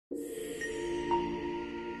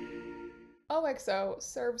OXO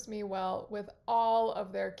serves me well with all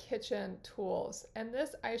of their kitchen tools, and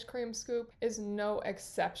this ice cream scoop is no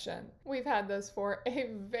exception. We've had this for a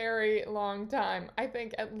very long time, I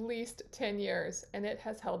think at least 10 years, and it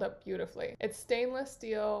has held up beautifully. It's stainless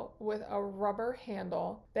steel with a rubber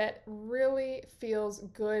handle that really feels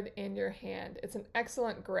good in your hand. It's an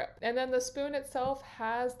excellent grip. And then the spoon itself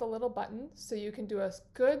has the little button, so you can do a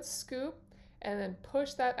good scoop and then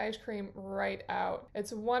push that ice cream right out.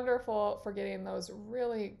 It's wonderful for getting those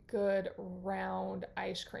really good round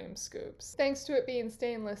ice cream scoops. Thanks to it being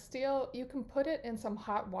stainless steel, you can put it in some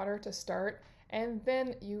hot water to start, and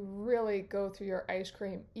then you really go through your ice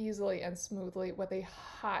cream easily and smoothly with a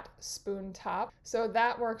hot spoon top. So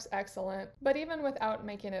that works excellent. But even without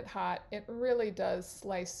making it hot, it really does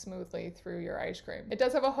slice smoothly through your ice cream. It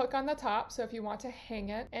does have a hook on the top, so if you want to hang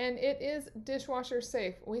it, and it is dishwasher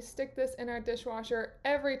safe. We stick this in our dishwasher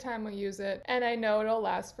every time we use it, and I know it'll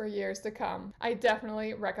last for years to come. I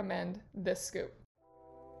definitely recommend this scoop.